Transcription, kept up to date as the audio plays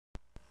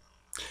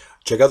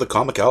Check out the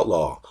Comic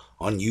Outlaw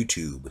on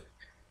YouTube.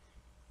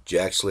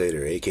 Jack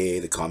Slater, aka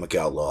the Comic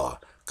Outlaw,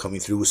 coming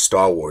through with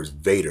Star Wars,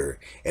 Vader,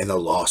 and the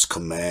Lost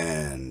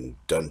Command.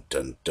 Dun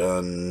dun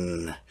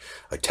dun.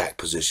 Attack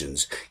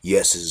positions.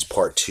 Yes, this is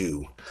part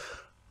 2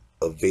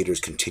 of Vader's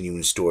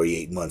continuing story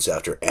 8 months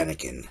after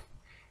Anakin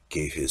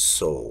gave his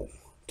soul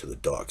to the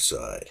dark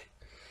side,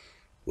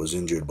 was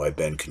injured by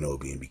Ben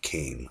Kenobi, and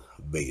became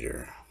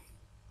Vader.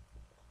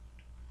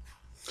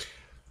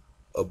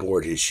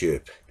 Aboard his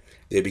ship,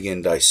 they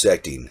began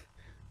dissecting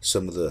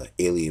some of the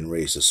alien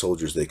race, the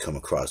soldiers they come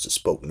across that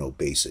spoke no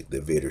basic,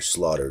 that Vader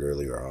slaughtered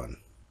earlier on.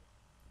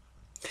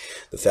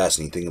 The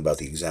fascinating thing about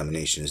the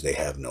examination is they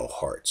have no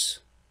hearts.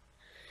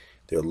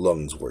 Their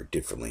lungs work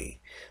differently.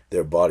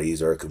 Their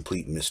bodies are a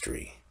complete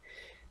mystery.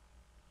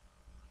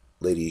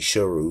 Lady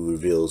Sharu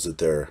reveals that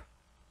their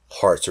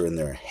hearts are in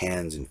their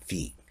hands and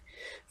feet.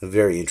 A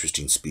very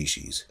interesting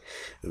species.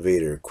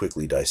 Vader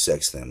quickly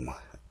dissects them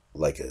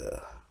like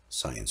a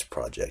science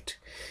project,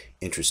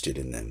 interested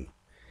in them,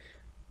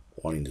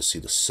 wanting to see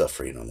the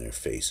suffering on their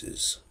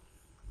faces.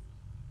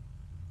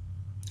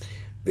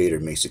 Vader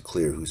makes it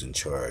clear who's in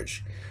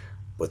charge,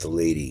 but the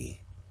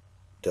lady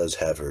does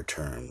have her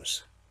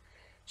terms.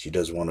 She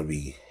does want to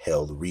be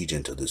held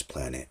regent of this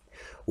planet,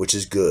 which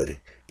is good,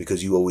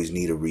 because you always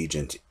need a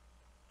regent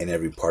in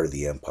every part of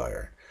the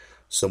Empire.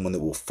 Someone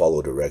that will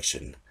follow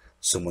direction,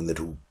 someone that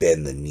will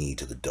bend the knee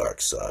to the dark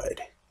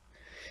side.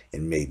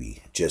 And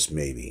maybe, just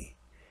maybe,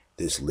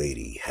 this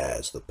lady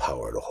has the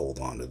power to hold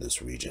on to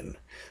this region.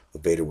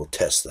 But Vader will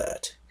test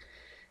that,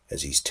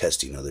 as he's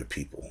testing other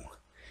people,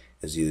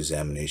 as the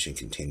examination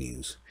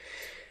continues.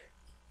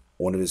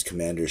 One of his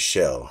commanders,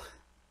 Shell,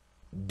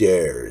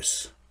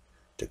 dares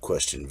to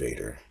question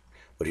Vader,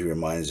 but he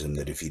reminds him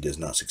that if he does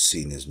not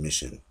succeed in his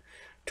mission,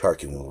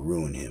 Tarkin will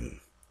ruin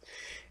him.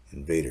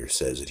 And Vader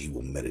says that he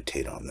will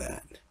meditate on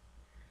that.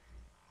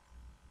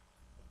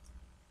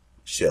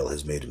 Shell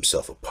has made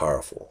himself a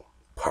powerful,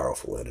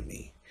 powerful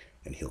enemy,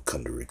 and he'll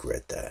come to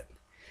regret that.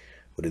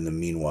 But in the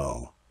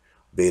meanwhile,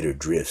 Vader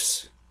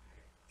drifts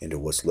into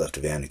what's left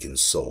of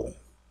Anakin's soul,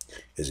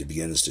 as he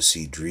begins to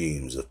see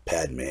dreams of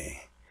Padme,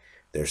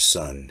 their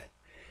son,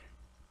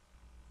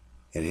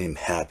 and him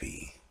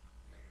happy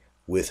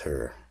with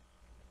her,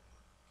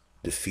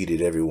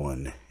 defeated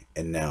everyone,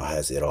 and now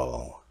has it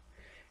all.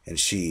 And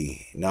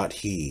she, not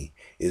he,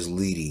 is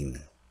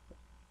leading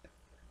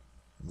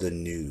the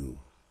new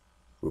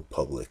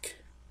Republic,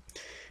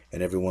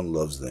 and everyone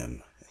loves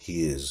them.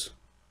 He is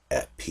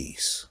at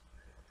peace,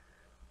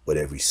 but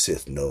every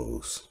Sith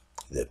knows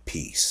that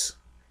peace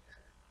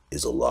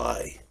is a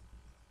lie.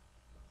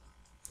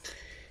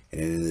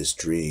 And in this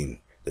dream,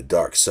 the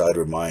dark side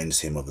reminds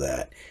him of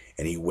that,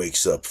 and he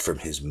wakes up from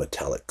his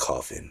metallic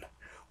coffin.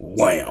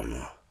 Wham!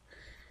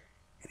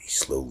 And he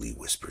slowly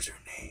whispers her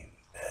name,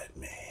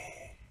 Padme.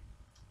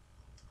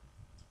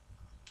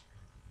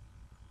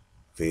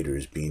 Vader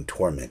is being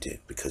tormented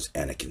because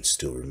Anakin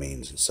still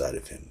remains inside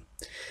of him.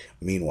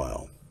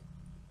 Meanwhile,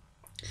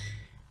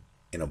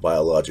 in a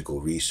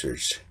biological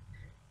research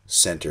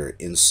center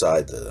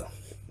inside the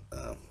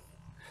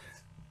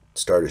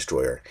Star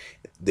Destroyer,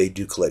 they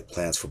do collect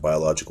plants for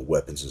biological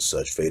weapons and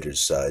such. Vader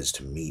decides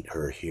to meet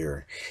her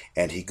here,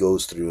 and he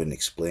goes through and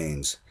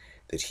explains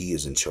that he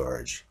is in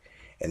charge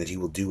and that he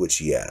will do what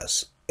she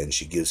asks, and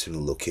she gives him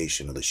the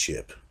location of the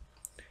ship.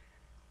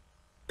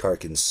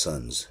 Tarkin's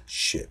son's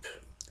ship.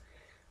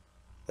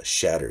 A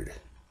shattered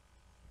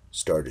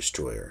Star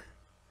Destroyer,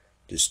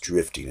 just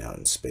drifting out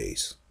in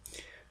space.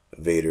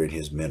 Vader and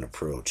his men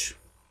approach,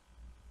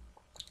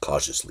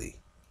 cautiously,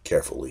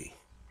 carefully,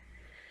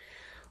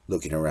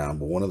 looking around,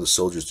 but one of the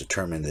soldiers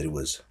determined that it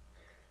was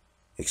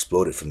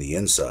exploded from the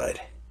inside,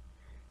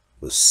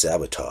 was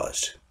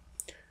sabotaged.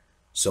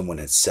 Someone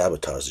had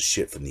sabotaged the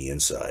ship from the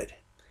inside.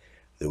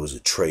 There was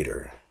a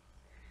traitor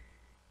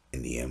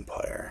in the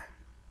Empire.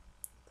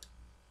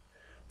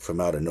 From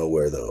out of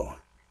nowhere, though,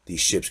 these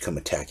ships come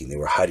attacking. They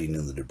were hiding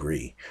in the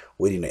debris,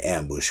 waiting to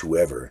ambush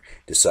whoever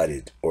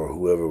decided, or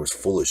whoever was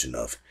foolish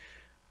enough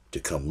to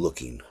come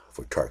looking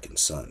for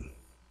Tarkin's son.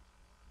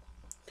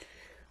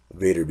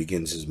 Vader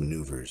begins his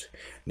maneuvers.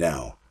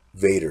 Now,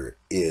 Vader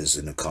is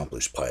an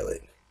accomplished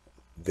pilot.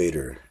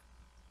 Vader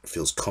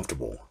feels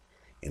comfortable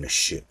in a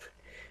ship,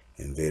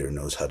 and Vader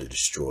knows how to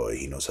destroy.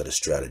 He knows how to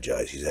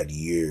strategize. He's had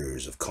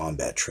years of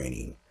combat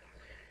training,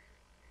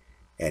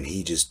 and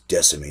he just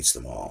decimates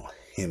them all,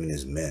 him and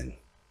his men.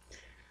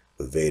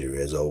 But Vader,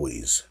 as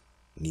always,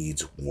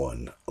 needs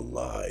one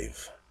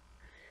alive.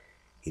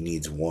 He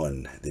needs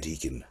one that he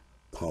can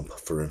pump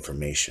for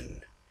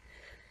information.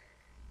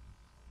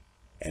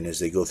 And as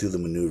they go through the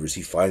maneuvers,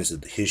 he finds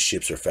that his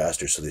ships are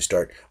faster, so they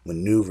start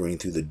maneuvering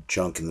through the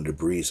junk and the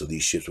debris so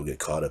these ships will get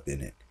caught up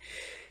in it.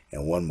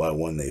 And one by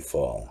one they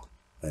fall,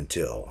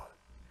 until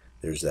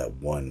there's that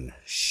one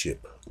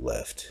ship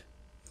left.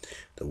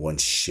 The one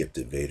ship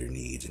that Vader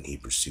needs, and he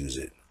pursues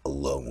it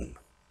alone.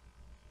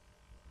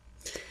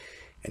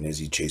 And as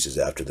he chases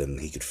after them,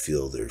 he could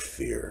feel their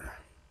fear.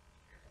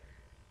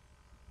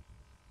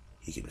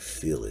 He can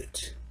feel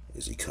it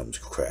as he comes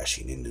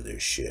crashing into their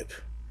ship.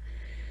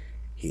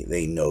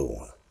 They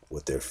know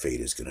what their fate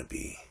is going to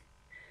be.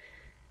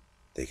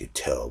 They could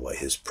tell by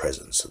his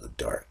presence of the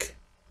dark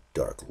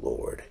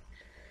Lord,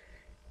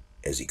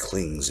 as he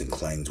clings and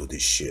clangs with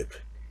his ship,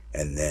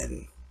 and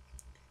then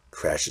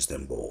crashes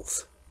them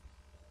both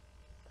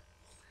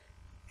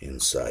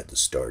inside the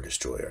Star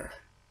Destroyer.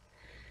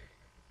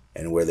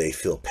 And where they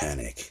feel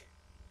panic,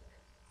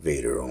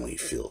 Vader only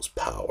feels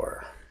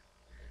power.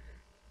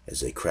 As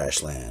they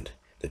crash land,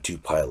 the two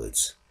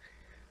pilots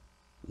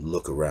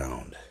look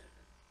around,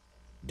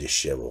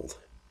 disheveled,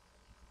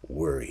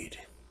 worried,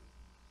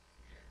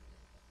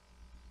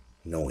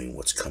 knowing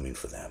what's coming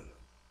for them.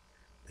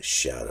 The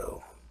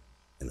shadow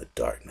and the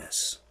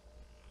darkness.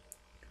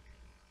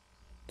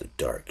 The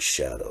dark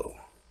shadow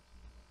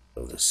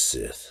of the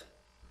Sith.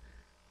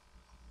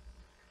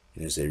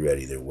 And as they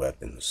ready their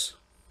weapons,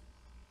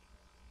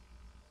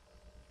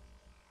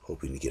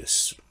 hoping to get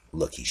a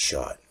lucky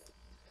shot,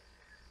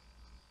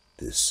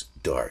 this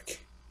dark,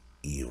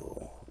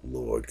 evil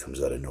Lord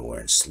comes out of nowhere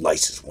and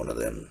slices one of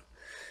them,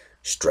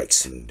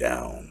 strikes him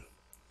down,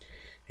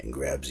 and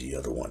grabs the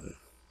other one.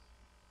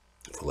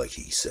 For like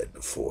he said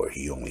before,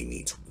 he only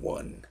needs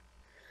one,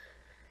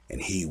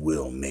 and he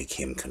will make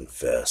him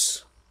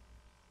confess.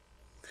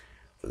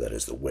 For that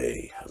is the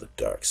way of the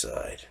dark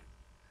side.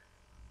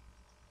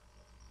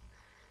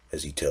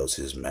 As he tells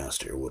his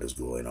master what is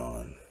going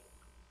on,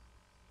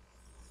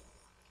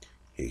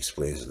 he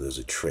explains that there's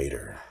a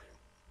traitor,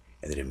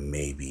 and that it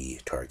may be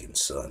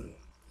Tarkin's son.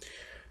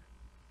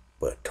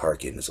 But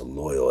Tarkin is a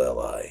loyal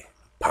ally,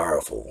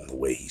 powerful in the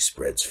way he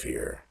spreads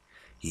fear.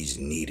 He's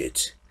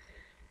needed,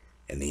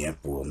 and the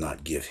Emperor will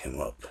not give him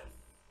up.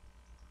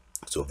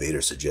 So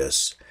Vader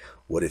suggests,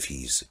 what if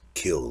he's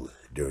killed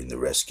during the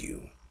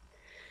rescue,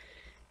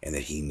 and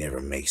that he never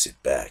makes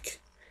it back?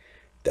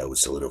 That would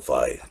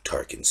solidify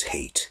Tarkin's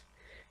hate,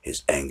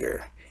 his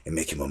anger, and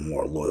make him a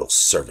more loyal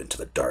servant to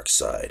the dark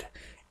side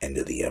and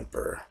to the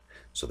Emperor.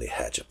 So they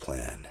hatch a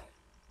plan.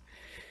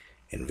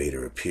 And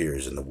Vader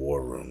appears in the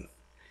war room,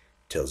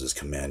 tells his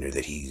commander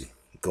that he's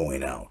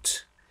going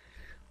out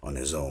on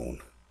his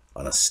own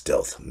on a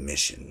stealth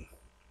mission.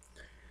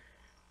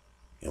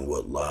 And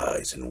what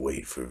lies in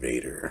wait for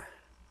Vader?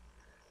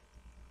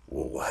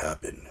 What will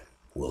happen?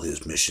 Will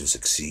his mission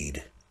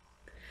succeed?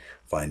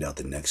 Find out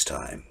the next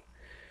time,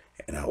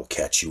 and I will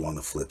catch you on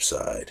the flip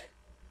side.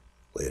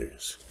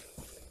 Laters.